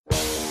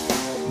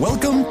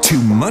Welcome to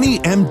Money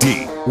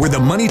MD, where the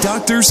money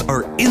doctors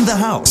are in the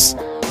house.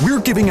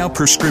 We're giving out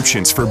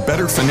prescriptions for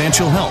better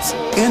financial health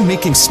and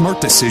making smart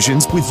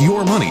decisions with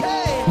your money.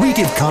 We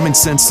give common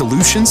sense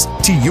solutions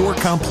to your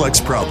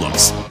complex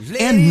problems.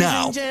 And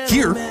now,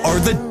 here are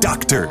the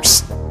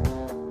doctors.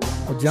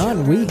 Well,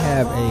 John, we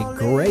have a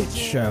great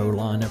show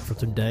lined up for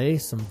today.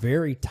 Some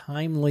very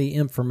timely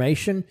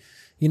information.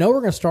 You know, we're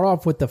going to start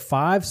off with the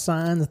 5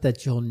 signs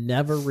that you'll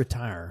never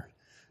retire.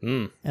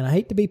 And I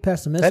hate to be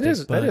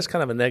pessimistic. That is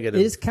kind of a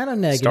negative. It is kind of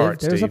negative. Start,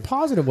 There's Steve. a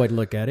positive way to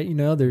look at it. You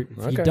know, if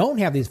you don't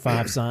have these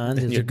 5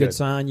 signs, it's a good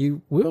sign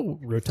you will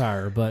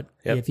retire. But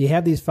if you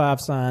have these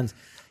 5 signs,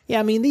 yeah,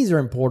 I mean, these are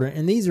important.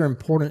 And these are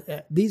important.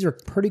 These are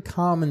pretty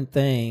common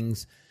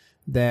things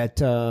that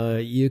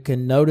you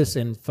can notice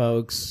in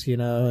folks, you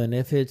know, and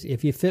if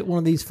you fit one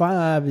of these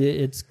 5,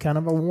 it's kind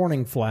of a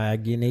warning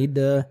flag. You need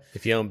to.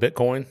 If you own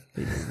Bitcoin,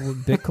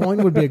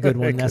 Bitcoin would be a good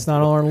one. That's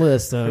not on our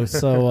list, though.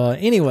 So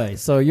anyway,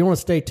 so you want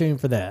to stay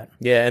tuned for that.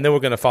 Yeah, and then we're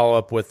going to follow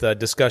up with a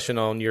discussion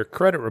on your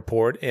credit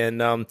report.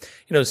 And you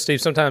know,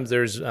 Steve, sometimes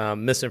there's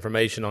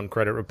misinformation on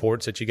credit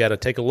reports that you got to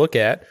take a look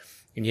at,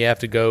 and you have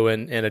to go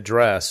and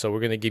address. So we're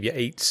going to give you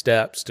 8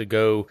 steps to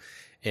go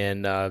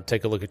and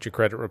take a look at your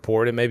credit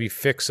report and maybe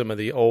fix some of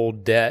the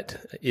old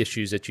debt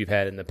issues that you've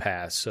had in the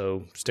past.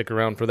 So stick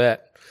around for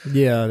that.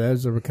 Yeah,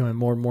 those are becoming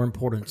more and more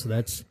important. So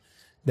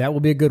that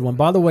will be a good one.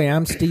 By the way,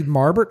 I'm Steve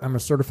Marbert. I'm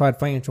a certified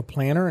financial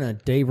planner and a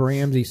Dave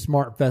Ramsey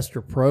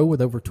SmartVestor Pro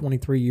with over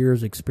 23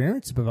 years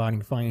experience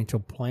providing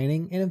financial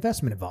planning and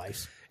investment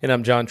advice. And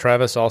I'm John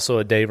Travis, also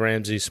a Dave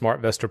Ramsey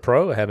SmartVestor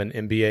Pro. I have an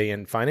MBA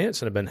in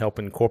finance and have been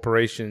helping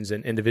corporations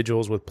and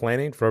individuals with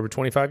planning for over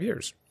 25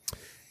 years.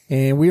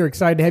 And we are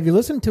excited to have you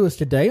listen to us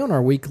today on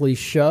our weekly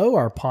show.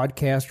 Our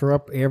podcasts are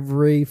up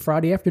every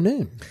Friday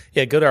afternoon.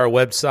 Yeah, go to our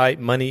website,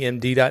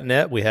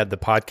 moneymd.net. We have the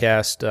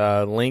podcast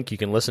link. You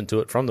can listen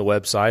to it from the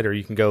website, or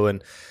you can go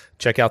and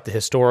check out the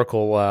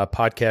historical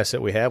podcasts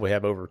that we have. We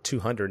have over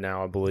 200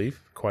 now, I believe.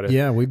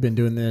 We've been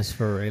doing this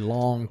for a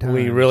long time.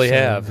 We really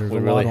have. There's a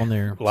lot on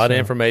there. A lot of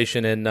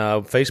information. And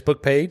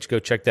Facebook page, go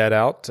check that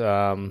out.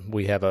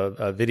 We have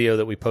a video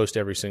that we post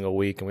every single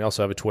week, and we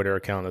also have a Twitter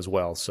account as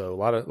well. So a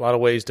lot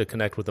of ways to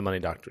connect with the Money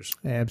Doctors.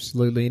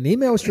 Absolutely. And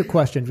email us your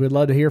questions. We'd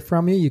love to hear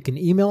from you. You can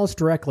email us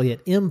directly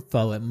at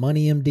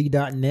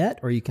info@moneymd.net,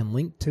 or you can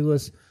link to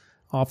us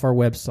off our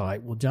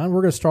website. Well, John,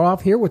 we're going to start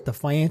off here with the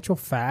financial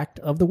fact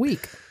of the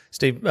week.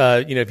 Steve, you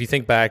know, if you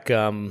think back,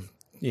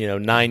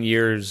 9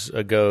 years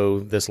ago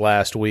this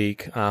last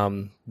week,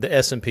 the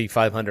S&P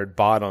 500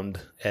 bottomed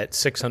at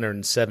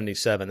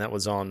 677. That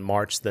was on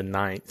March the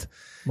 9th.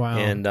 Wow.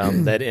 And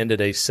that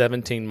ended a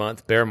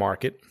 17-month bear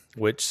market,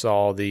 which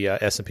saw the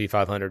S&P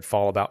 500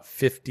 fall about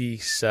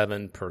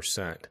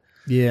 57%.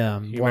 Yeah.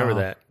 You remember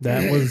that?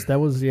 That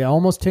was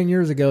almost 10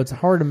 years ago. It's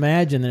hard to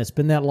imagine that it's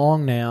been that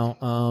long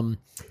now,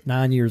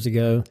 9 years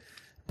ago.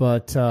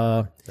 But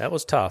that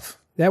was tough.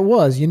 That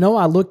was. You know,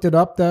 I looked it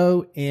up,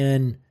 though,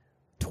 and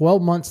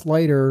 12 months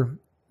later,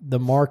 the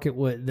market,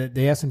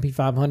 the S&P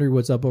 500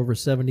 was up over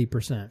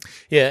 70%.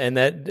 Yeah, and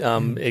that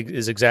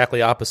is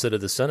exactly opposite of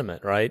the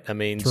sentiment, right? I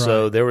mean,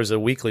 so there was a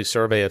weekly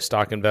survey of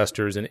stock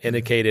investors, and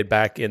indicated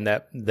back in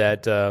that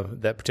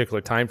particular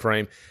time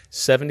frame,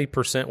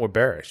 70% were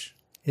bearish.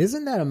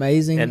 Isn't that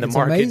amazing? And it's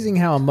amazing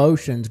how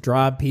emotions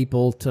drive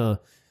people to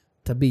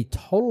be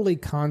totally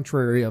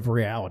contrary of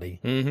reality.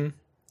 Mm-hmm.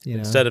 You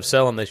know? Instead of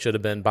selling, they should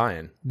have been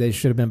buying. They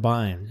should have been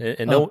buying.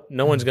 And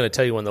no one's going to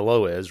tell you when the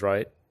low is,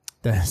 right?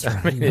 That's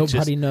right. I mean,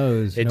 Nobody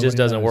knows. It just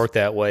doesn't work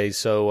that way.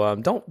 So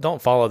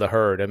don't follow the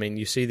herd. I mean,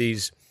 you see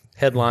these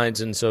headlines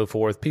and so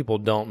forth. People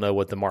don't know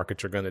what the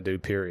markets are going to do,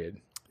 period.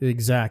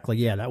 Exactly.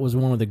 Yeah, that was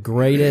one of the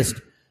greatest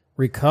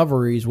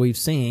recoveries we've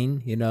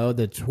seen, you know,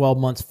 the 12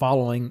 months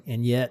following,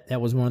 and yet that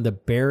was one of the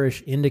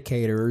bearish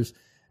indicators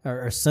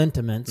or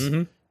sentiments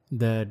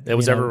that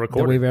we've ever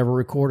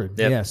recorded.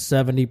 Yep. Yeah,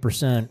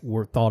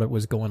 70% thought it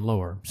was going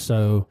lower.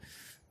 So,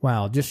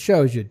 wow, just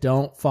shows you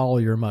don't follow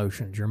your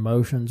emotions. Your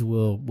emotions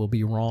will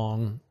be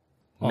wrong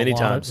many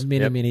times.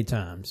 Many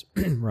times.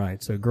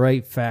 Right. So,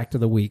 great fact of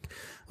the week.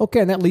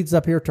 Okay, and that leads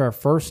up here to our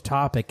first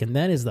topic, and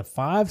that is the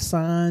 5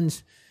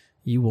 signs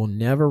you will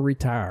never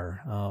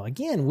retire.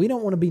 Again, we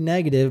don't want to be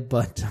negative,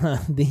 but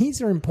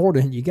these are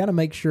important. You got to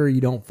make sure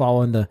you don't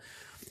fall into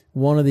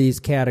one of these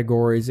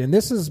categories. And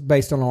this is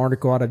based on an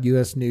article out of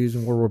U.S. News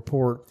and World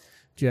Report,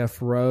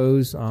 Jeff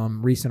Rose,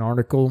 recent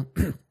article.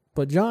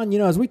 But John, you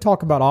know, as we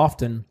talk about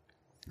often,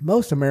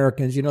 most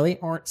Americans, you know, they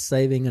aren't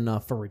saving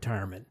enough for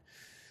retirement.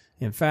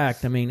 In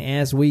fact, I mean,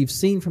 as we've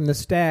seen from the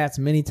stats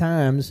many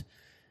times,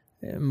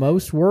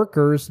 most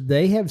workers,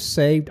 they have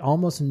saved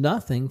almost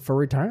nothing for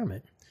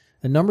retirement.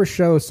 The numbers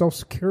show Social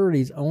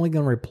Security is only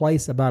going to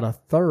replace about a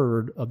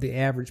third of the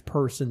average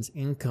person's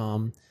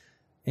income.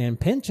 And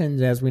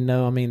pensions, as we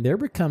know, I mean, they're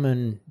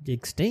becoming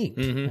extinct.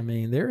 Mm-hmm. I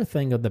mean, they're a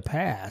thing of the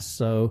past.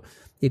 So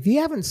if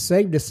you haven't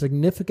saved a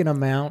significant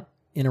amount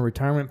in a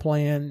retirement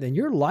plan, then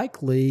you're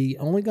likely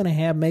only going to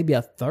have maybe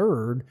a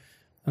third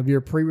of your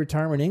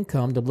pre-retirement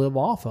income to live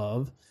off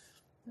of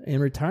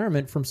in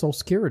retirement from Social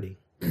Security.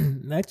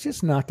 That's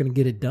just not going to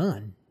get it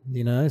done.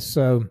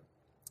 So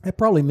that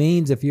probably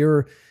means if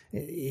you're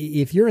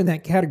in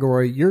that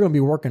category, you're going to be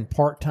working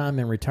part-time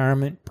in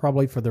retirement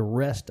probably for the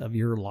rest of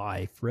your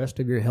life, rest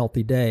of your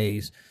healthy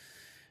days.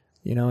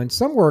 And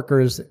some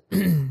workers,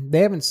 they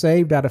haven't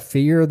saved out of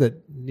fear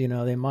that,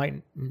 they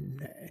might,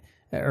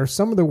 or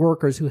some of the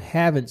workers who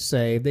haven't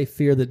saved, they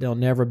fear that they'll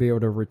never be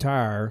able to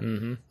retire.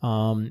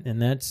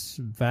 And that's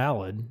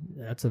valid.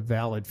 That's a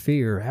valid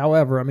fear.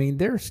 However,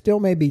 there still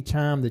may be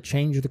time to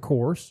change the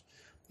course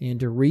and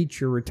to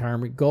reach your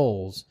retirement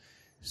goals.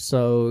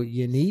 So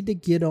you need to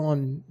get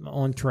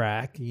on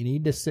track. You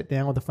need to sit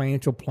down with a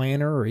financial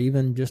planner or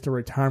even just a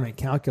retirement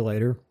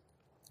calculator.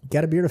 You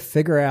got to be able to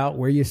figure out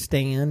where you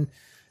stand,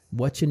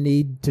 what you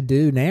need to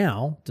do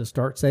now to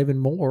start saving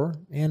more,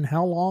 and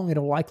how long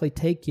it'll likely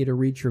take you to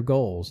reach your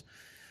goals.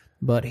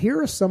 But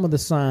here are some of the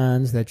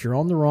signs that you're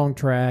on the wrong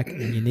track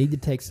and you need to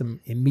take some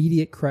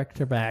immediate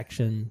corrective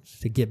action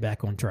to get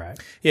back on track.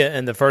 Yeah,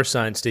 and the first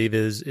sign, Steve,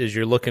 is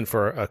you're looking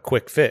for a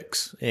quick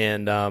fix.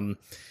 And,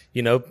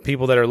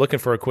 people that are looking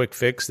for a quick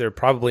fix, they're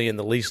probably in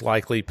the least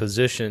likely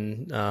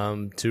position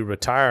to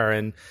retire.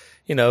 And,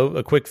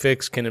 a quick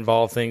fix can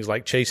involve things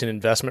like chasing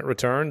investment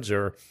returns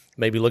or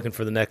maybe looking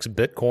for the next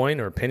Bitcoin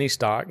or penny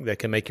stock that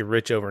can make you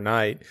rich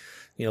overnight.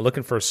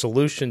 Looking for a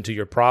solution to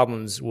your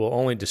problems will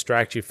only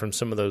distract you from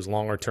some of those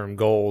longer-term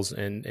goals,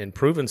 and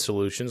proven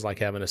solutions like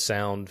having a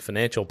sound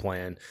financial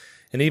plan.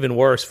 And even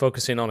worse,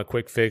 focusing on a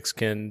quick fix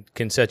can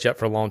set you up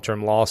for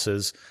long-term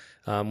losses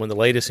when the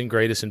latest and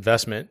greatest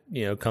investment,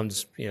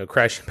 comes,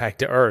 crashing back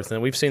to earth.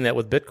 And we've seen that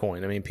with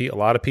Bitcoin. a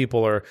lot of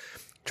people are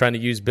trying to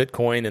use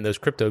Bitcoin and those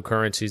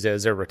cryptocurrencies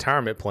as their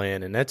retirement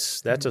plan, and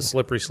that's a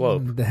slippery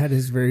slope. That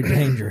is very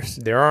dangerous.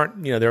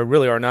 There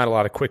really are not a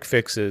lot of quick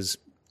fixes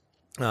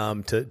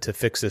to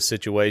fix this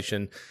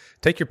situation.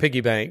 Take your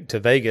piggy bank to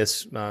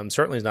Vegas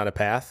certainly is not a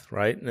path,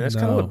 right? And that's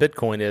kind of what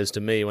Bitcoin is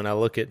to me when I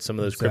look at some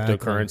of those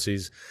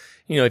cryptocurrencies.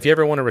 If you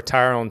ever want to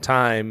retire on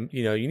time,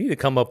 you need to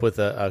come up with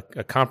a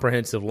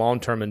comprehensive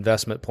long-term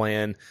investment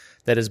plan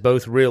that is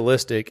both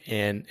realistic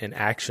and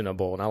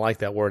actionable. And I like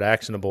that word,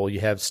 actionable. You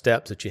have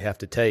steps that you have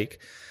to take.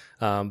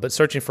 But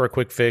searching for a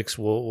quick fix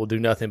will do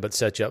nothing but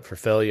set you up for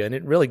failure. And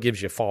it really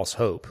gives you false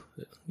hope.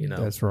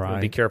 That's right.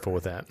 So be careful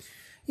with that.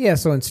 Yeah,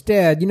 so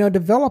instead,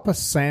 develop a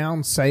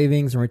sound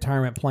savings and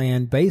retirement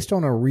plan based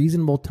on a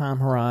reasonable time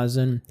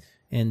horizon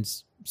and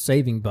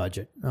saving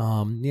budget.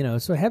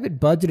 So have it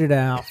budgeted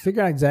out,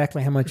 figure out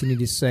exactly how much you need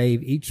to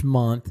save each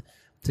month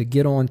to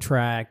get on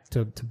track,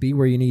 to be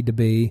where you need to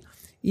be.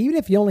 Even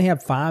if you only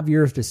have 5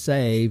 years to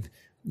save,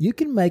 you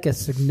can make a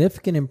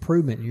significant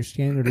improvement in your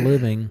standard of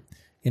living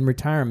in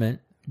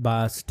retirement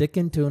by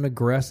sticking to an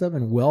aggressive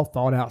and well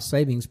thought out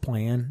savings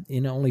plan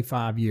in only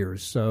 5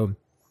 years. So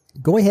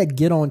go ahead,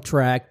 get on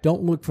track.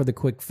 Don't look for the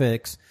quick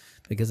fix,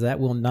 because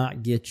that will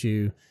not get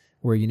you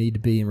where you need to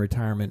be in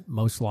retirement,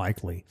 most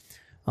likely.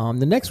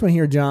 The next one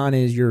here, John,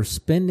 is you're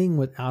spending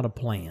without a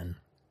plan.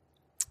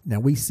 Now,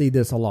 we see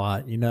this a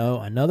lot.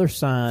 Another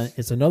sign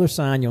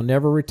you'll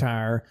never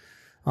retire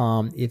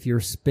if you're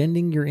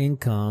spending your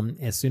income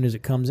as soon as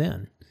it comes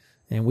in.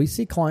 And we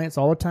see clients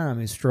all the time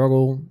who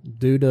struggle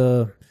due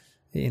to,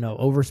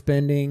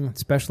 overspending,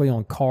 especially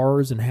on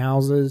cars and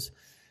houses.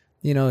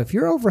 If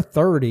you're over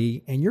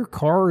 30 and your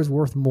car is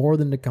worth more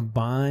than the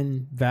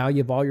combined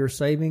value of all your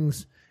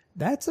savings,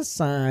 that's a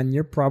sign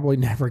you're probably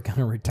never going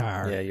to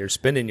retire. Yeah, you're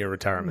spending your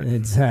retirement.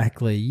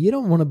 Exactly. You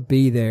don't want to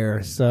be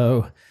there.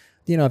 So,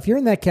 if you're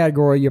in that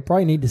category, you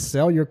probably need to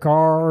sell your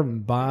car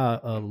and buy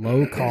a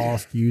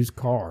low-cost used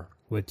car,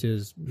 which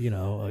is,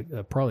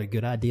 probably a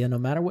good idea no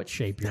matter what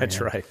shape you're in. That's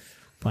right.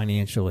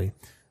 Financially.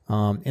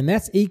 And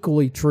that's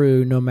equally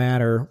true no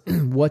matter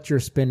what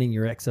you're spending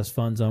your excess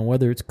funds on,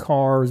 whether it's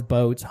cars,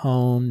 boats,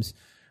 homes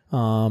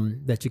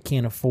that you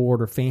can't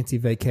afford, or fancy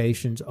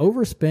vacations.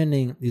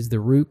 Overspending is the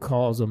root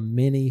cause of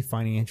many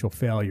financial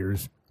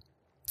failures.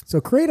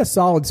 So create a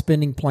solid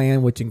spending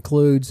plan, which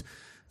includes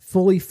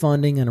fully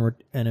funding an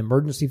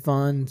emergency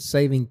fund,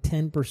 saving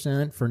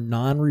 10% for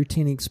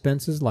non-routine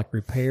expenses like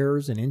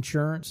repairs and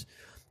insurance,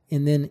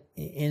 and it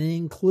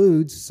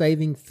includes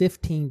saving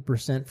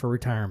 15% for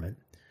retirement.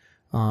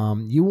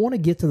 You want to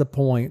get to the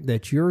point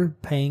that you're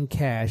paying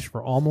cash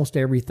for almost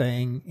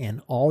everything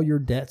and all your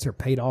debts are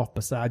paid off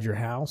besides your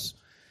house.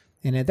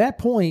 And at that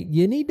point,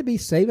 you need to be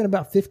saving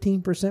about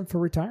 15% for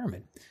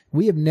retirement.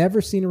 We have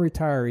never seen a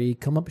retiree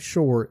come up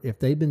short if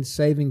they've been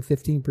saving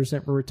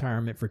 15% for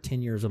retirement for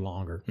 10 years or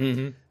longer.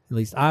 Mm-hmm. At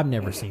least I've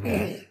never seen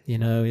that.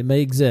 It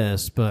may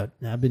exist, but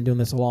I've been doing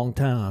this a long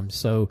time.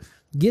 So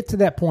get to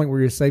that point where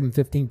you're saving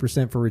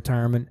 15% for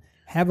retirement.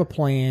 Have a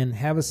plan,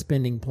 have a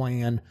spending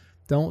plan.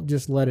 Don't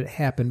just let it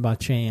happen by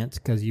chance,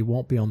 because you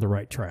won't be on the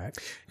right track.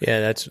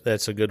 Yeah,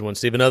 that's a good one,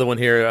 Steve. Another one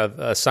here,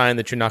 a sign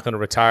that you're not going to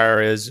retire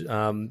is,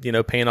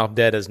 paying off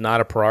debt is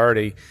not a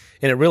priority.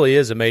 And it really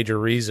is a major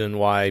reason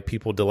why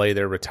people delay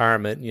their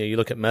retirement. You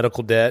look at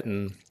medical debt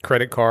and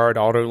credit card,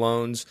 auto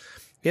loans,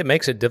 it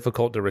makes it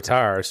difficult to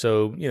retire.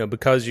 So,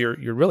 because you're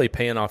really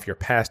paying off your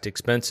past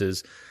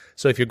expenses.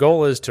 So if your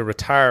goal is to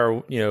retire,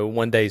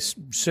 one day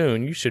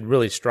soon, you should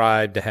really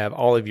strive to have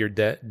all of your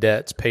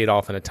debts paid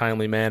off in a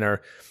timely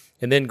manner,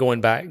 and then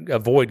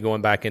avoid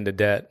going back into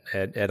debt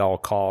at all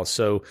costs.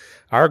 So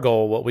our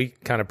goal, what we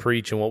kind of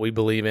preach and what we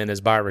believe in,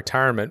 is by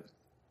retirement,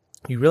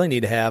 you really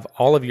need to have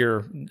all of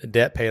your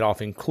debt paid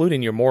off,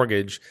 including your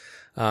mortgage.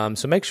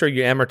 So make sure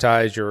you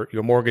amortize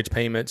your mortgage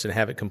payments and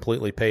have it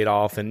completely paid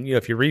off. And,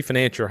 if you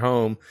refinance your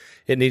home,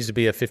 it needs to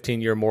be a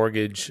 15-year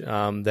mortgage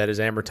that is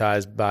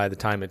amortized by the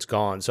time it's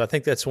gone. So I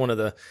think that's one of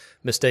the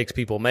mistakes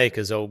people make,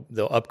 is they'll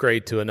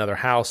upgrade to another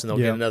house and they'll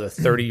get another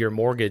 30-year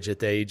mortgage at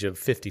the age of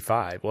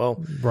 55.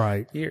 Well,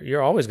 right.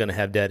 You're always going to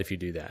have debt if you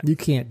do that. You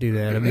can't do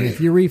that. I mean, if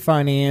you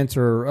refinance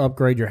or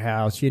upgrade your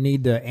house, you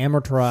need to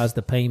amortize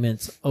the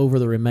payments over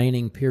the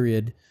remaining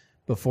period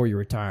before you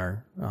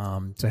retire,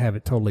 to have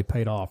it totally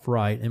paid off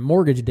right. And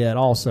mortgage debt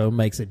also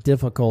makes it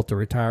difficult to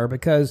retire,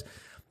 because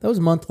those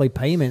monthly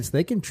payments,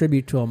 they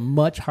contribute to a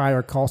much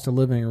higher cost of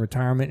living in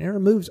retirement, and it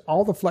removes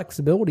all the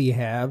flexibility you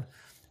have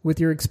with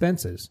your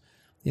expenses.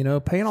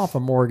 Paying off a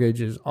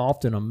mortgage is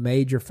often a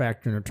major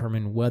factor in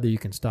determining whether you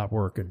can stop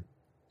working.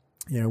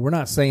 We're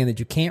not saying that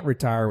you can't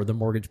retire with a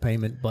mortgage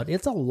payment, but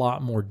it's a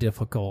lot more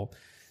difficult.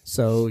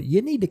 So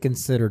you need to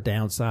consider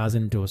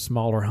downsizing into a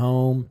smaller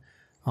home.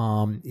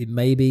 It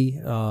may be,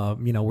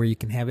 where you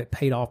can have it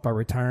paid off by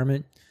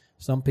retirement.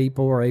 Some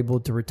people are able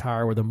to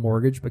retire with a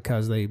mortgage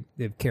because they've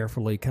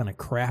carefully kind of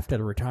crafted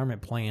a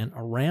retirement plan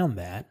around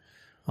that,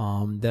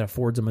 that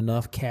affords them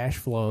enough cash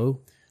flow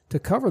to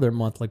cover their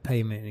monthly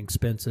payment and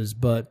expenses.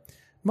 But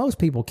most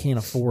people can't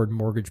afford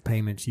mortgage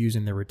payments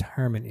using their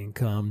retirement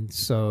income.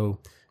 So,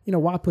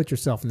 why put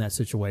yourself in that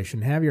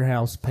situation? Have your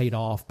house paid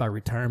off by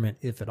retirement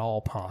if at all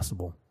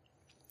possible.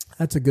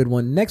 That's a good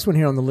one. Next one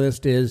here on the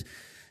list is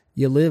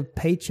you live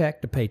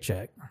paycheck to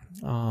paycheck.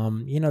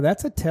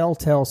 That's a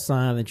telltale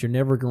sign that you're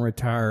never going to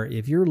retire.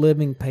 If you're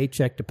living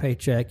paycheck to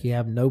paycheck, you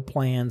have no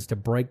plans to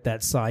break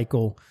that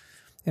cycle.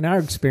 In our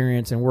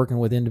experience in working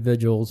with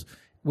individuals,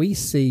 we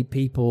see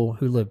people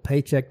who live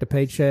paycheck to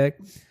paycheck,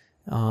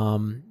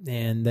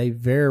 and they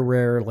very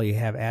rarely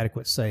have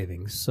adequate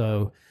savings.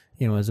 So,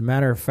 as a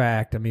matter of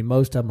fact,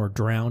 most of them are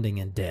drowning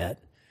in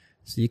debt.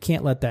 So you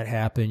can't let that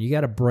happen. You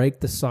got to break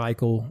the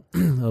cycle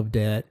of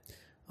debt.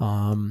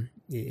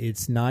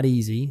 It's not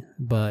easy,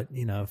 but,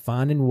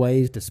 finding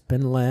ways to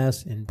spend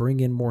less and bring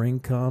in more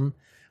income,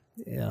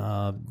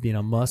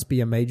 must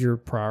be a major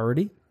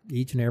priority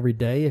each and every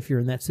day if you're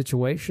in that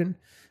situation.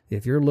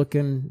 If you're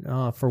looking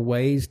for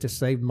ways to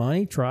save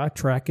money, try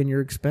tracking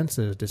your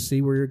expenses to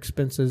see where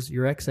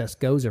your excess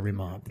goes every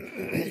month.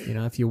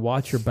 If you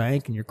watch your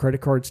bank and your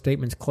credit card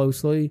statements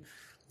closely,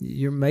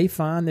 you may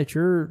find that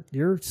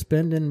you're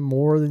spending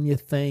more than you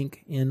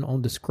think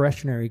on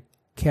discretionary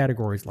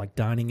categories like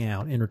dining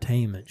out,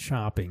 entertainment,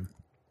 shopping.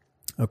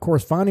 Of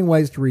course, finding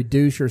ways to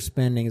reduce your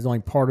spending is only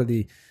part of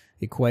the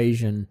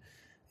equation,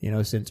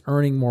 since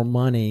earning more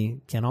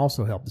money can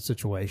also help the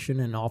situation,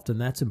 and often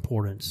that's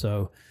important.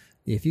 So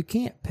if you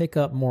can't pick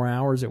up more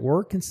hours at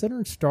work,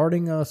 consider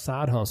starting a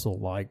side hustle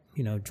like,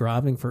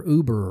 driving for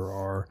Uber,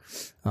 or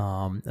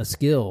a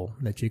skill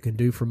that you can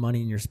do for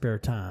money in your spare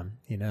time.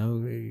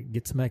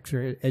 Get some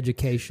extra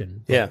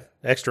education. Yeah,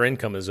 extra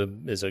income is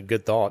a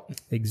good thought.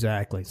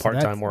 Exactly.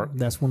 Part-time work.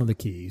 That's one of the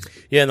keys.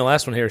 Yeah, and the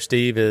last one here,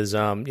 Steve, is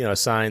a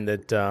sign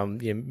that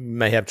you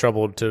may have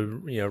trouble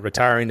to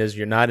retiring is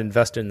you're not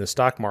invested in the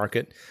stock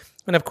market.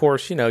 And of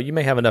course, you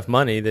may have enough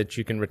money that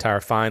you can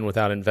retire fine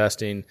without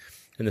investing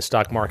in the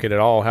stock market at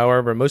all.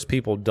 However, most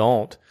people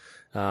don't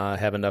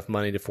have enough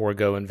money to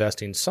forego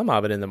investing some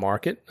of it in the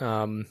market.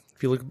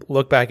 If you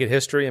look back at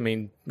history,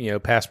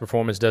 past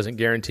performance doesn't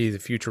guarantee the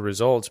future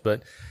results,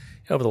 but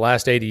over the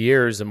last 80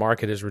 years, the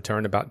market has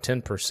returned about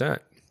 10%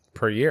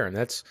 per year, and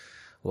that's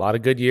a lot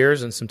of good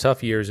years and some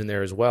tough years in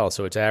there as well.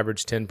 So it's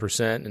averaged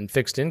 10%, and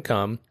fixed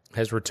income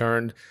has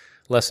returned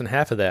less than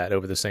half of that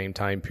over the same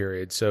time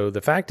period. So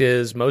the fact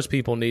is, most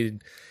people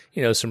need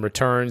some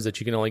returns that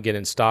you can only get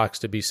in stocks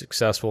to be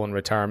successful in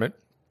retirement.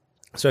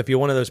 So if you're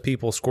one of those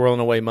people squirreling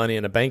away money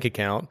in a bank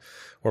account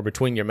or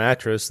between your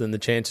mattress, then the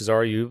chances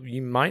are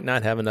you might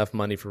not have enough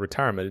money for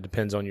retirement. It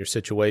depends on your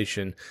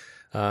situation.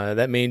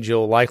 That means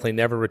you'll likely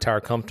never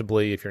retire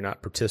comfortably if you're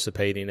not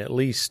participating at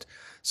least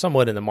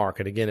somewhat in the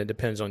market. Again, it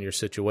depends on your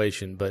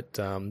situation, but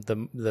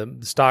the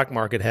stock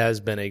market has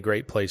been a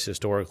great place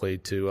historically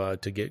to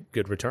get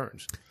good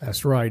returns.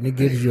 That's right, and it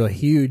gives you a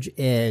huge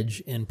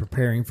edge in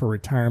preparing for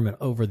retirement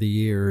over the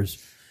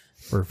years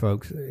for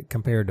folks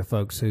compared to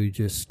folks who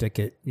just stick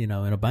it, in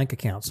a bank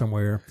account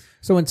somewhere.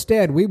 So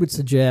instead, we would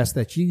suggest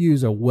that you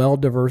use a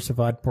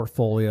well-diversified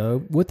portfolio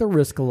with a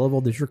risk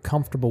level that you're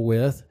comfortable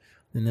with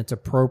and that's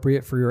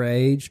appropriate for your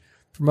age.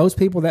 For most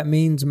people, that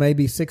means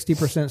maybe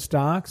 60%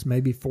 stocks,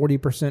 maybe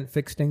 40%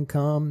 fixed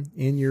income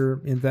in your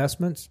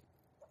investments.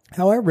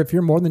 However, if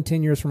you're more than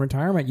 10 years from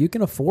retirement, you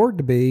can afford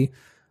to be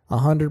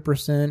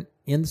 100%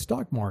 in the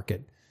stock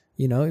market,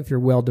 if you're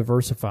well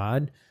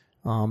diversified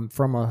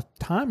from a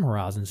time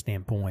horizon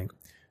standpoint.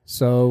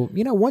 So,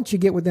 once you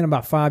get within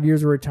about 5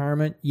 years of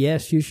retirement,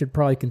 yes, you should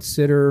probably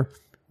consider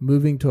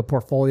moving to a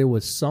portfolio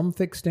with some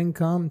fixed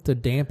income to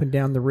dampen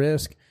down the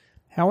risk.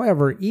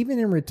 However, even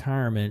in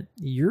retirement,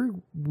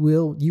 you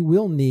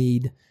will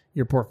need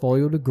your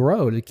portfolio to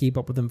grow to keep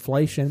up with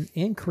inflation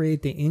and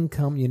create the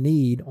income you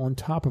need on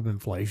top of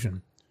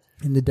inflation.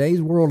 In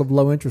today's world of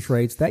low interest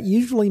rates, that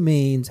usually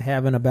means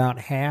having about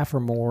half or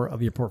more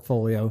of your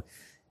portfolio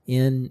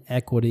in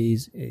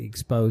equities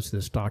exposed to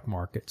the stock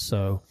market.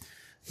 So,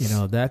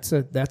 that's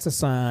a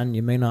sign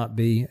you may not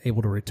be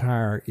able to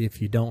retire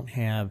if you don't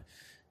have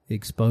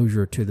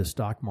exposure to the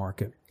stock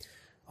market.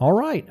 All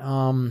right.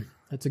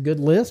 That's a good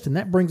list. And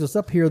that brings us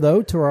up here,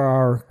 though, to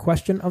our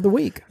question of the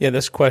week. Yeah,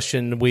 this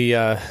question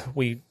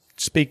we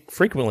speak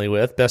frequently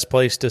with. Best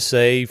place to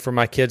save for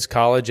my kids'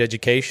 college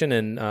education.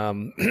 And,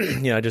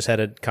 I just had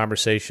a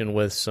conversation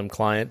with some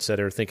clients that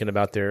are thinking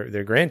about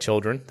their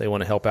grandchildren. They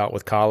want to help out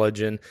with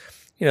college. And,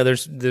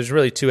 there's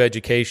really two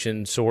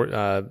education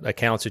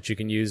accounts that you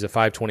can use, a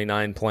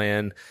 529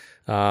 plan,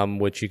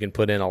 which you can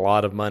put in a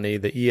lot of money.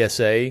 The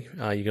ESA,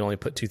 you can only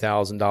put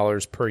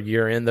 $2,000 per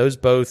year in. Those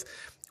both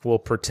will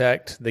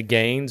protect the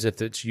gains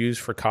if it's used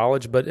for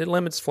college, but it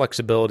limits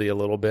flexibility a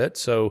little bit.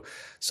 So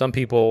some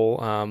people,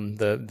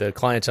 the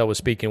clients I was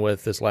speaking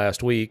with this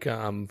last week,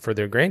 for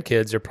their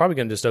grandkids, they're probably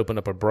going to just open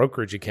up a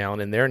brokerage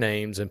account in their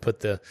names and put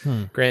the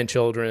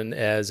grandchildren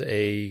as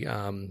a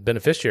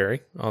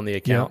beneficiary on the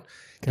account. Yep.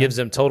 Okay. Gives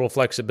them total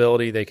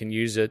flexibility. They can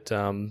use it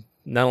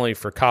not only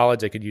for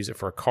college, they could use it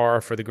for a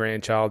car for the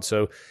grandchild.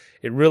 So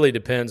it really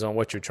depends on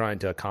what you're trying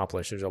to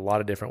accomplish. There's a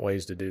lot of different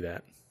ways to do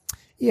that.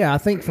 Yeah, I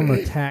think from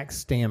a tax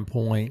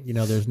standpoint,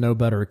 there's no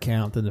better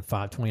account than the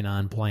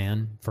 529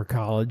 plan for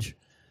college,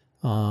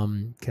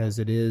 because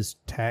it is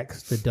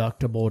tax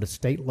deductible at a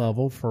state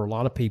level for a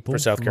lot of people. For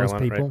South Carolina,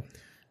 most people,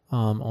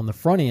 right? On the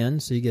front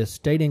end, so you get a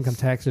state income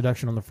tax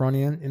deduction on the front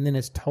end, and then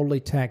it's totally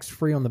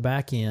tax-free on the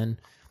back end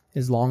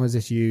as long as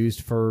it's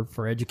used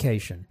for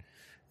education.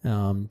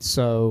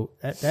 So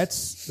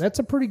that's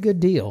a pretty good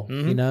deal, I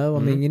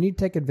mean, you need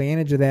to take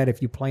advantage of that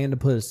if you plan to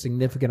put a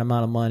significant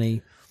amount of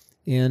money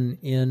in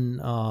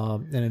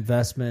an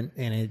investment,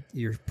 and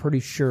you're pretty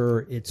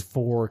sure it's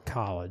for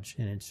college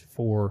and it's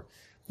for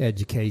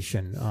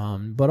education.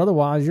 But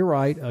otherwise, you're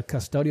right. A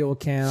custodial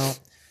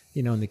account,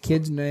 and the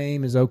kid's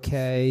name is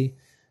okay.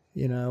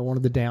 One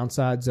of the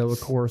downsides, though,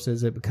 of course,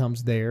 is it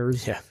becomes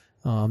theirs. Yeah.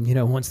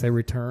 Once they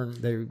return,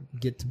 they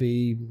get to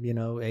be,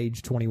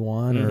 age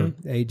 21 or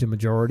age of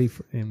majority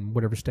in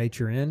whatever state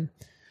you're in.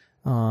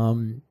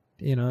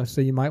 So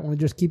you might want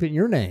to just keep it in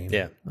your name.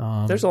 Yeah.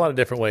 There's a lot of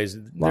different ways.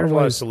 There's a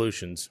lot of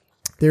solutions.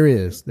 There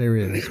is.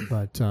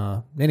 But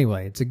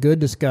anyway, it's a good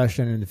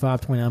discussion, and the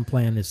 529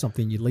 plan is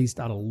something you at least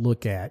ought to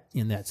look at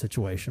in that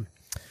situation.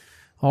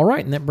 All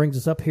right, and that brings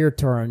us up here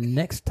to our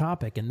next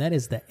topic, and that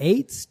is the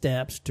 8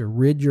 steps to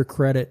rid your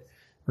credit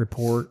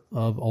report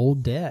of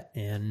old debt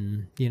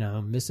and,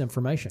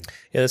 misinformation.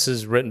 Yeah, this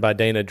is written by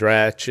Dana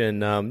Dratch.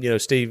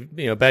 And, Steve,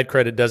 bad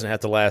credit doesn't have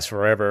to last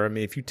forever. I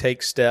mean, if you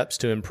take steps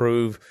to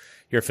improve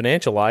your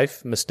financial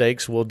life,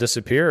 mistakes will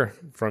disappear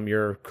from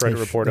your credit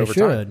report over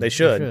time. They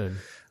should.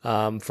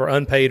 For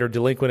unpaid or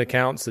delinquent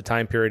accounts, the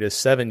time period is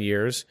 7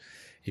 years.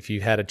 If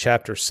you had a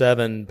Chapter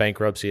 7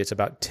 bankruptcy, it's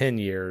about 10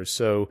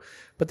 years.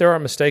 But there are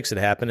mistakes that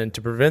happen, and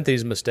to prevent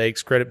these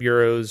mistakes, credit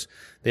bureaus,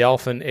 they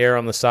often err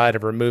on the side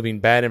of removing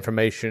bad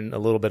information a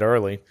little bit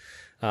early.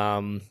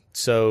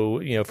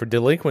 For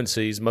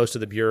delinquencies, most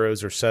of the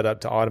bureaus are set up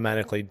to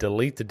automatically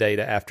delete the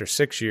data after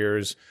 6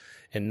 years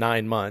and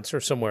 9 months, or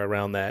somewhere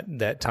around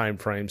that time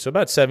frame. So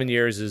about 7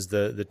 years is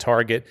the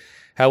target.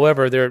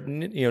 However,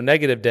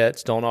 negative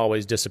debts don't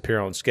always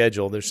disappear on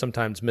schedule. There's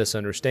sometimes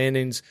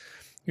misunderstandings,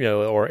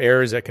 or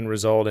errors that can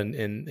result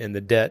in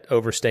the debt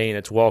overstaying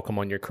its welcome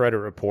on your credit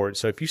report.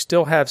 So if you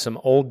still have some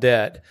old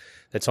debt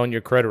that's on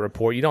your credit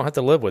report, you don't have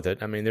to live with it.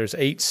 I mean, there's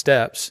 8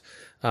 steps,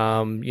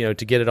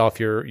 to get it off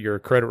your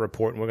credit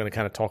report, and we're going to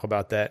kind of talk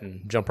about that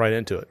and jump right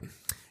into it.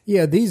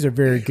 Yeah, these are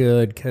very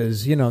good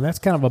because, that's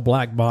kind of a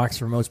black box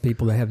for most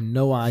people that have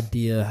no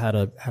idea how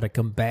to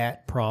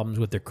combat problems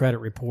with their credit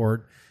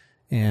report.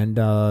 And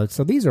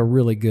so these are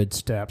really good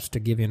steps to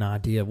give you an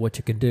idea of what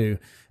you can do.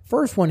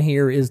 First one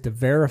here is to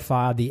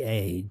verify the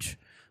age.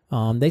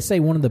 They say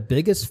one of the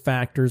biggest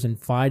factors in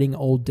fighting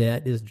old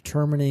debt is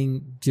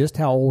determining just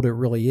how old it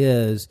really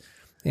is.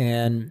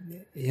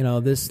 And,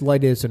 this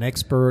lady is an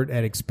expert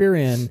at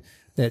Experian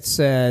that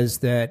says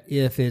that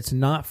if it's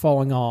not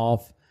falling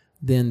off,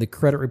 then the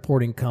credit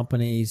reporting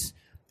companies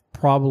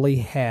probably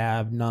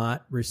have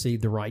not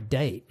received the right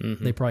date.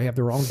 Mm-hmm. They probably have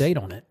the wrong date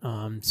on it.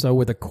 So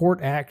with a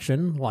court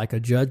action, like a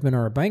judgment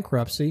or a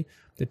bankruptcy,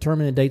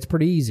 determining the date's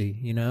pretty easy.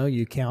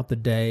 You count the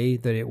day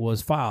that it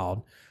was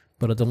filed.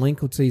 But a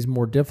delinquency is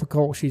more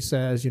difficult, she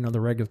says.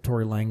 The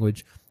regulatory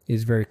language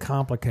is very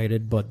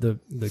complicated. But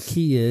the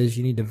key is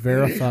you need to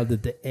verify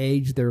that the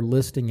age they're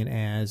listing it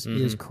as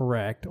is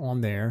correct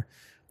on there.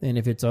 And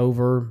if it's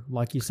over,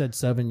 like you said,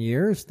 7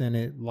 years, then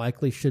it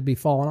likely should be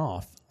falling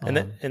off.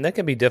 And that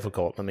can be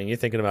difficult. I mean, you're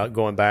thinking about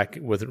going back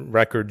with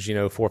records,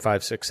 4,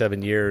 5, 6,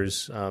 7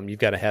 years. You've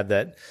got to have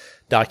that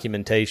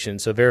documentation.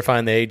 So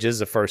verifying the age is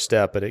the first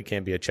step, but it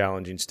can be a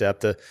challenging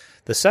step. The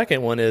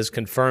second one is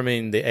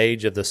confirming the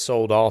age of the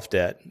sold off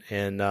debt.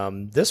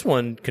 And this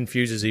one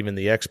confuses even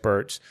the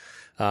experts.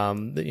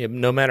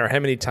 No matter how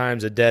many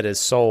times a debt is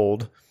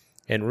sold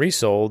and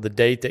resold, the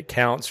date that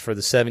counts for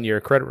the 7-year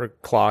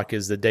credit clock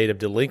is the date of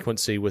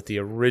delinquency with the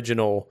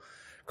original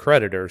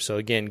creditor. So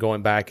again,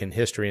 going back in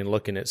history and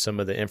looking at some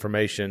of the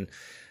information.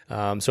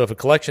 So if a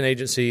collection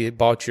agency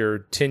bought your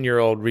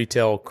 10-year-old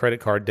retail credit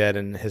card debt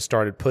and has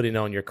started putting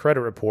on your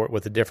credit report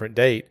with a different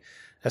date,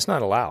 that's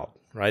not allowed,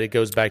 right? It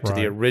goes back to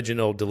the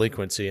original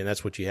delinquency, and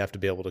that's what you have to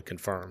be able to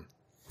confirm.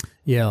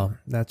 Yeah,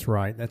 that's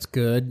right. That's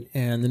good.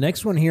 And the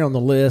next one here on the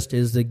list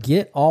is to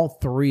get all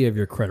 3 of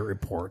your credit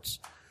reports.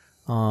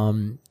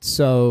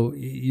 So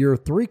your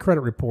 3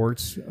 credit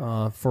reports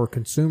for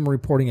consumer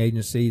reporting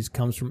agencies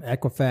comes from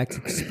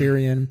Equifax,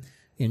 Experian,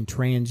 and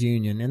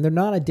TransUnion, and they're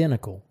not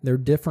identical. They're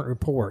different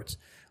reports.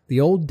 The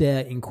old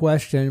debt in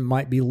question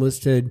might be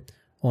listed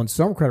on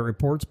some credit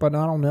reports, but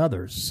not on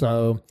others.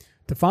 So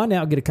to find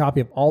out, get a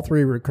copy of all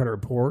 3 of your credit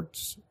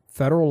reports.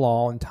 Federal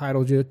law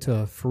entitles you to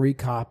a free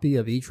copy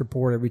of each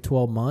report every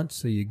 12 months.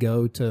 So you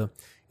go to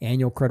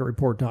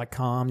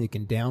annualcreditreport.com. You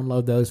can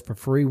download those for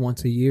free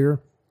once a year.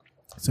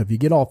 So if you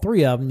get all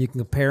 3 of them, you can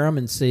compare them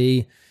and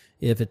see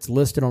if it's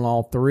listed on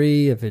all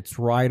 3, if it's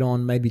right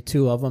on maybe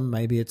 2 of them,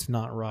 maybe it's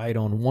not right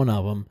on 1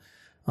 of them.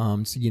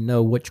 So you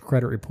know which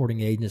credit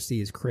reporting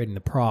agency is creating the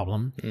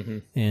problem. Mm-hmm.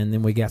 And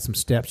then we got some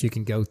steps you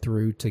can go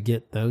through to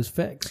get those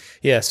fixed.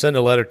 Yeah, send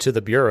a letter to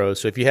the Bureau.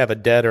 So if you have a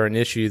debt or an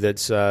issue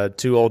that's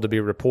too old to be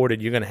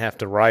reported, you're going to have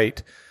to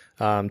write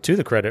to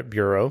the Credit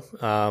Bureau.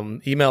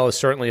 Email is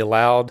certainly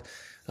allowed.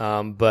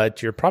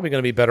 But you're probably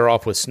going to be better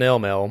off with snail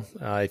mail.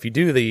 If you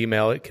do the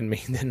email, it can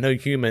mean that no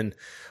human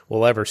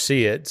will ever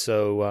see it.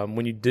 So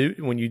when you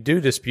do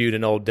dispute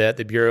an old debt,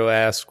 the Bureau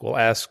will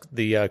ask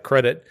the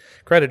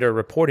creditor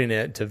reporting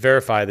it to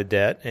verify the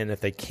debt, and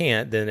if they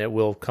can't, then it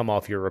will come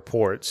off your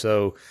report.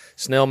 So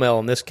snail mail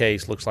in this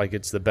case looks like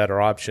it's the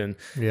better option.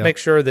 Yep. Make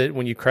sure that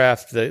when you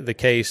craft the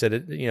case that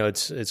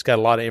it's got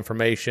a lot of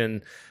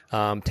information,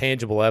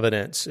 tangible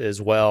evidence as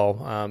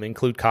well.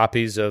 Include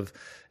copies of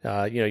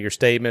your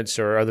statements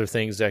or other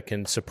things that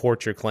can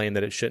support your claim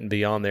that it shouldn't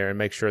be on there, and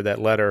make sure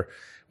that letter,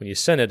 when you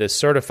send it, is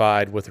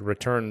certified with a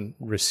return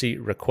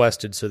receipt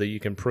requested so that you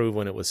can prove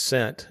when it was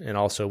sent and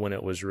also when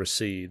it was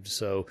received.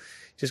 So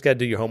you just got to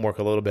do your homework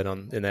a little bit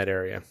in that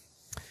area.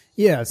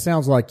 Yeah, it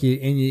sounds like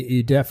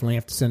you definitely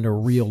have to send a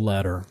real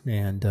letter.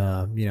 And,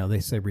 they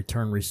say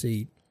return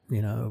receipt,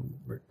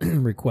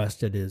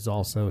 requested is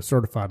also a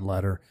certified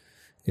letter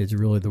is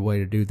really the way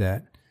to do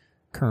that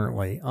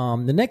currently.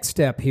 The next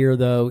step here,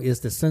 though, is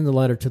to send the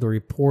letter to the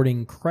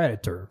reporting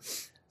creditor.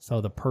 So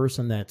the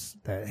person that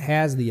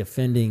has the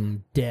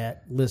offending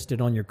debt listed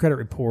on your credit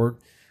report,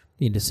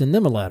 you need to send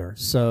them a letter.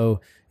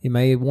 So you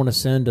may want to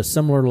send a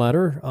similar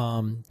letter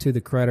to the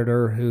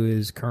creditor who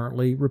is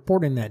currently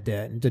reporting that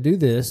debt. And to do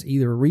this,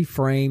 either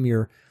reframe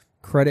your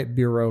credit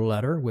bureau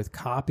letter with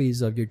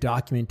copies of your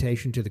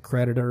documentation to the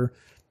creditor,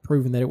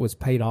 proving that it was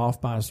paid off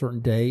by a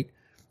certain date,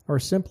 or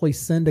simply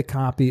send a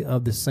copy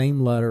of the same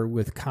letter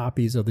with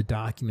copies of the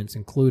documents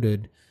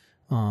included.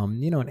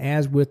 And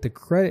as with the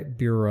credit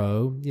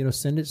bureau,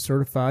 send it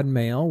certified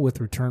mail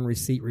with return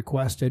receipt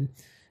requested.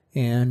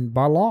 And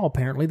by law,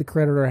 apparently, the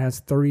creditor has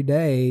 30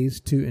 days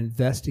to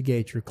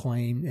investigate your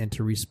claim and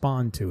to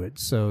respond to it.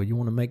 So you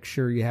want to make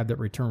sure you have that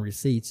return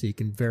receipt so you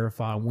can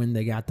verify when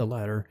they got the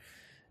letter.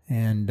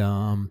 And,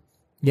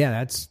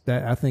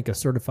 I think a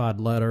certified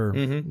letter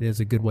is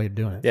a good way of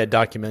doing it. Yeah, it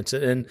documents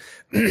it. And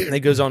it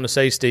goes on to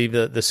say, Steve,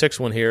 the sixth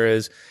one here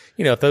is,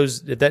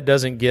 if that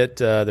doesn't get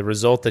the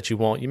result that you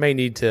want, you may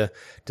need to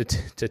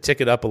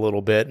tick it up a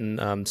little bit.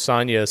 And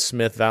Sonia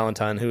Smith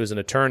Valentine, who is an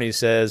attorney,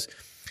 says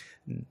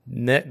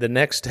the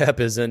next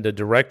step is then to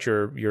direct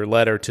your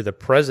letter to the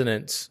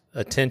president's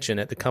attention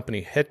at the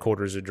company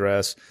headquarters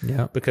address,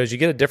 because you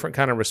get a different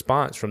kind of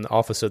response from the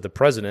office of the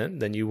president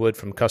than you would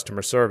from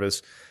customer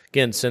service.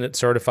 Again, send it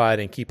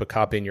certified and keep a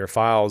copy in your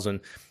files. And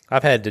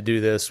I've had to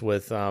do this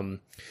with a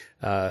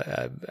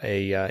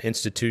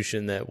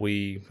institution that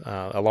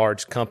a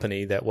large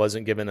company that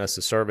wasn't giving us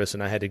the service,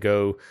 and I had to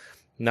go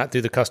not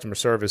through the customer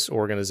service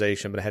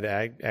organization, but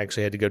I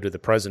actually had to go to the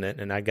president,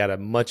 and I got a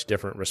much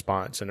different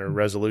response and a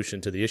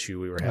resolution to the issue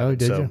we were having. Oh,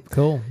 did you?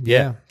 Cool.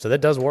 Yeah. So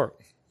that does work.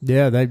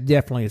 Yeah, that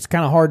definitely. It's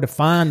kind of hard to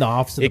find the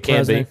office of the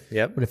president. It can be,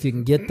 yep. But if you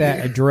can get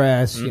that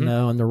address,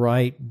 and the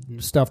right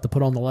stuff to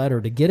put on the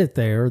letter to get it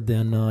there,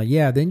 then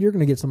then you're going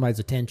to get somebody's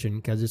attention,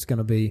 because it's going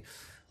to be,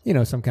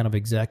 some kind of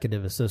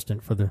executive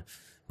assistant for the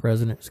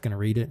president is going to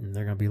read it, and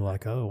they're going to be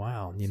like, "Oh,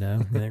 wow,"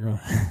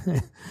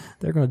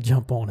 they're going to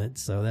jump on it.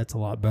 So that's a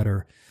lot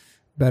better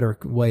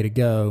way to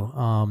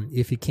go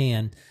if you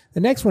can. The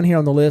next one here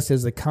on the list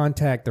is to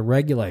contact the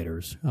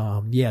regulators.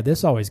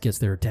 This always gets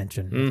their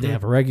attention if they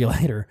have a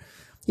regulator.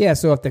 Yeah,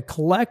 so if the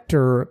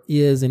collector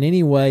is in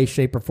any way,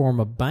 shape, or form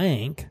a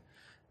bank,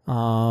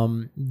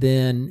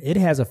 then it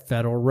has a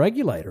federal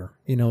regulator,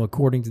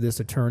 according to this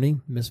attorney,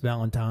 Miss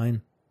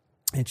Valentine.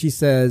 And she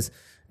says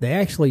they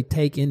actually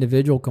take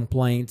individual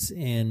complaints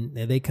and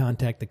they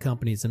contact the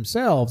companies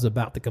themselves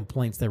about the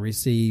complaints they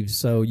receive.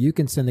 So you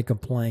can send the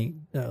complaint,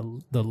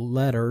 the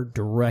letter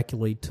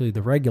directly to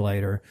the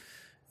regulator,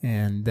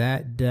 and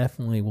that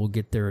definitely will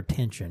get their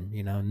attention.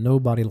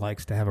 Nobody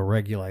likes to have a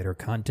regulator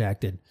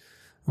contacted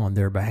on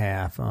their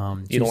behalf.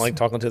 You don't like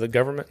talking to the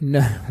government?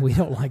 No, we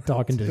don't like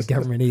talking to the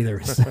government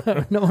either.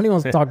 So nobody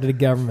wants to talk to the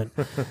government.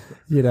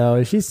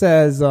 She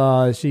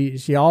says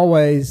she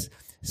always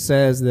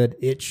says that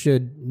it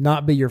should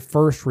not be your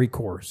first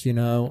recourse.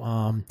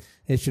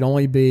 It should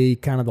only be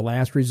kind of the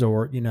last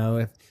resort.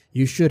 If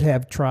you should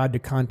have tried to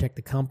contact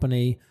the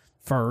company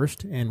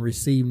first and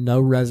receive no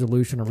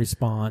resolution or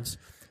response.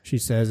 She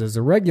says, as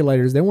the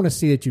regulators, they want to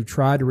see that you've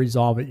tried to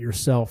resolve it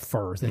yourself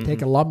first. They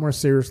take it a lot more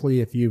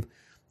seriously if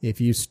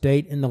you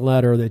state in the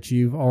letter that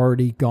you've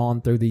already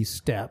gone through these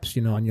steps,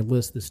 and you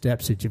list the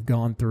steps that you've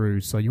gone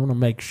through. So you want to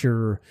make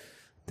sure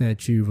that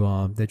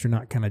that you're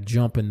not kind of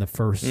jumping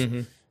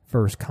the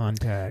first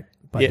contact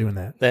by doing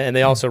that. And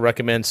they also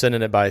recommend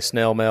sending it by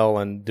snail mail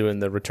and doing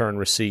the return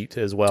receipt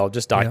as well,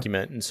 just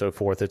document and so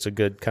forth. It's a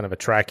good kind of a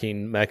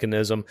tracking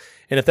mechanism.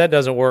 And if that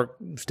doesn't work,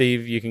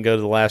 Steve, you can go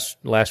to the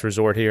last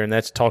resort here, and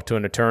that's talk to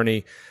an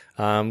attorney.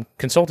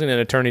 Consulting an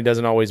attorney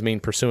doesn't always mean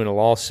pursuing a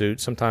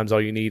lawsuit. Sometimes all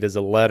you need is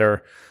a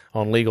letter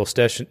on legal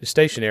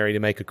stationery to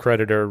make a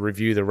creditor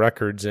review the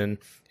records. And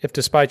if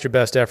despite your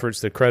best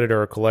efforts, the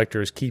creditor or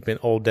collector is keeping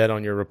old debt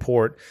on your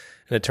report,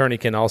 an attorney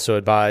can also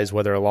advise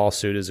whether a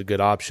lawsuit is a good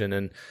option.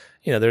 And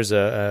there's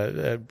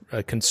a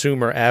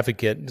consumer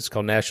advocate. It's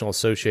called National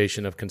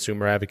Association of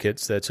Consumer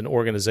Advocates. That's an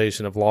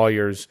organization of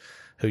lawyers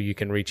who you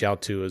can reach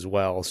out to as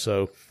well.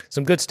 So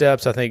some good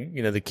steps. I think,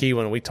 the key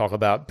one we talk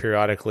about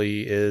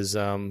periodically is,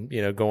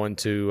 going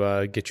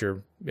to get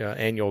your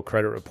annual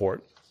credit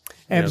report.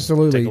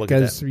 Absolutely,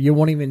 because you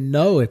won't even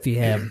know if you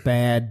have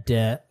bad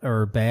debt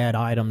or bad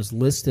items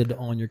listed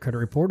on your credit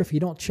report if you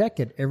don't check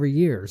it every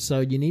year.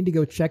 So you need to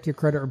go check your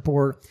credit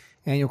report,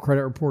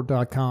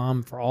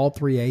 annualcreditreport.com for all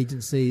three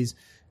agencies.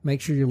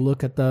 Make sure you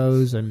look at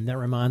those, and that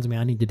reminds me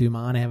I need to do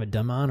mine. I haven't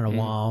done mine in a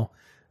while.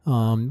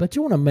 But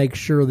you want to make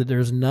sure that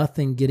there's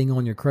nothing getting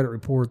on your credit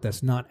report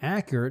that's not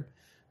accurate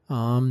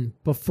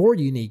before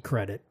you need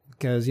credit.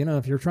 Because,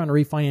 if you're trying to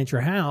refinance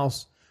your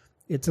house,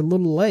 it's a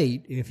little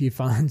late if you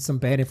find some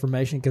bad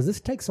information, because this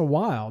takes a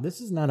while.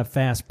 This is not a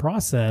fast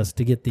process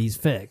to get these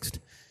fixed.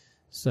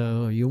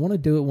 So you want to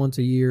do it once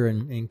a year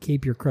and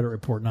keep your credit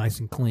report nice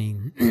and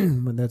clean.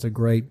 But that's a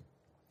great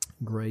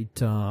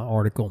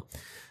article.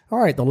 All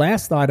right, the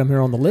last item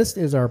here on the list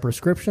is our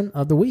prescription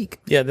of the week.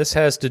 Yeah, this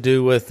has to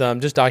do with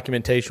just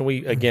documentation.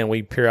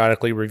 We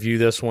periodically review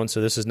this one,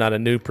 so this is not a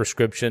new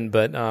prescription,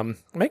 but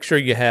make sure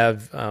you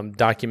have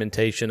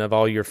documentation of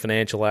all your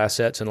financial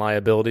assets and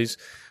liabilities.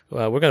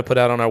 We're going to put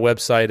out on our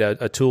website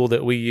a tool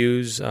that we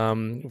use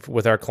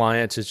with our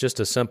clients. It's just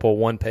a simple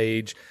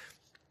one-page.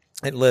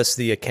 It lists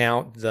the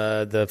account,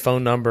 the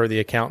phone number, the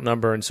account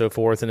number, and so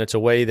forth, and it's a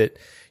way that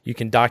you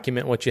can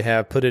document what you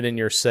have, put it in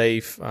your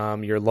safe.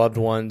 Your loved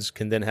ones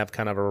can then have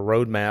kind of a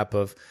roadmap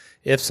of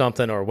if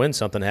something or when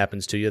something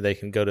happens to you, they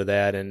can go to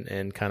that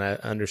and kind of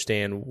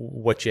understand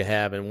what you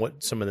have and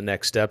what some of the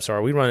next steps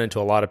are. We run into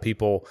a lot of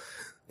people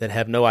that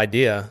have no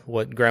idea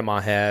what grandma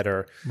had,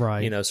 or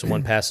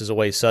someone passes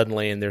away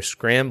suddenly and they're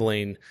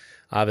scrambling,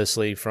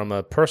 obviously from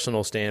a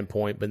personal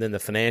standpoint, but then the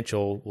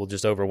financial will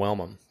just overwhelm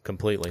them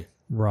completely.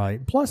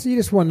 Right. Plus, you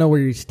just want to know where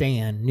you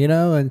stand,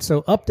 and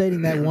so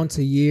updating that once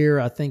a year,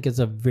 I think, is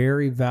a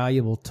very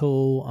valuable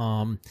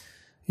tool.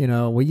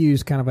 We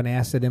use kind of an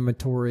asset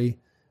inventory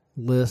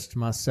list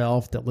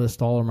myself that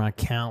lists all of my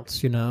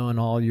accounts, and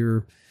all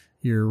your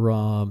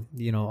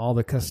all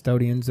the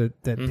custodians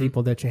that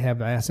people that you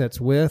have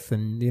assets with,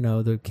 and,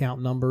 the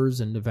account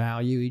numbers and the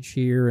value each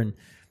year. And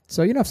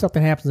so, if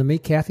something happens to me,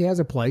 Kathy has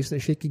a place that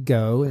she could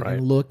go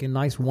and look in a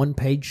nice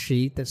one-page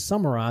sheet that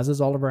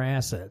summarizes all of our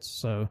assets.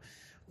 So,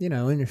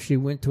 and if she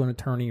went to an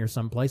attorney or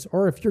someplace,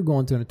 or if you're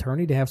going to an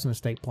attorney to have some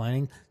estate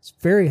planning, it's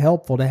very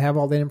helpful to have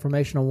all that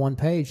information on one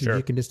page that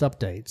you can just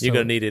update. So you're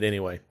going to need it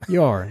anyway.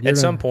 You are. At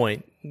some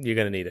point, you're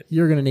going to need it.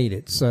 You're going to need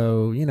it.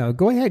 So,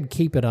 go ahead and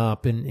keep it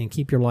up and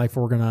keep your life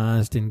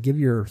organized, and give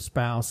your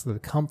spouse the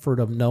comfort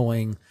of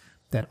knowing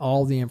that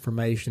all the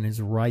information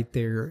is right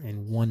there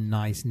in one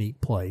nice, neat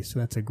place. So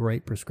that's a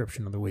great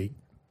prescription of the week.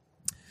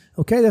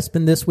 Okay, that's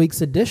been this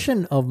week's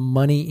edition of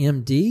Money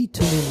MD.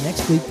 Tune in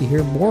next week to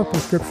hear more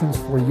prescriptions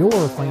for your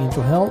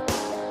financial health.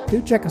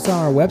 Do check us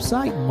on our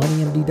website,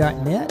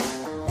 moneymd.net.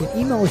 You can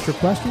email us your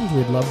questions.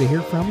 We'd love to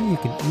hear from you. You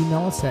can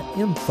email us at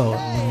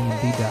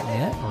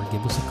info@moneymd.net, or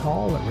give us a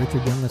call at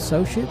Richard Young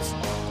Associates,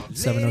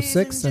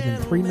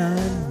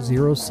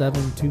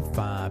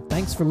 706-739-0725.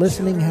 Thanks for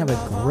listening. Have a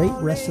great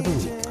rest of the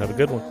week. Have a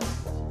good one.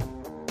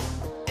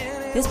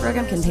 This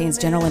program contains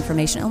general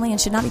information only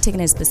and should not be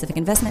taken as specific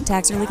investment,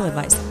 tax, or legal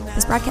advice.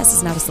 This broadcast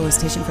is not a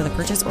solicitation for the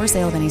purchase or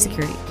sale of any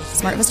security.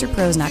 SmartVestor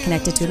Pro is not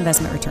connected to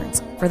investment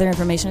returns. Further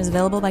information is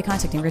available by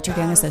contacting Richard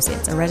Young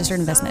Associates, a registered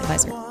investment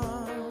advisor.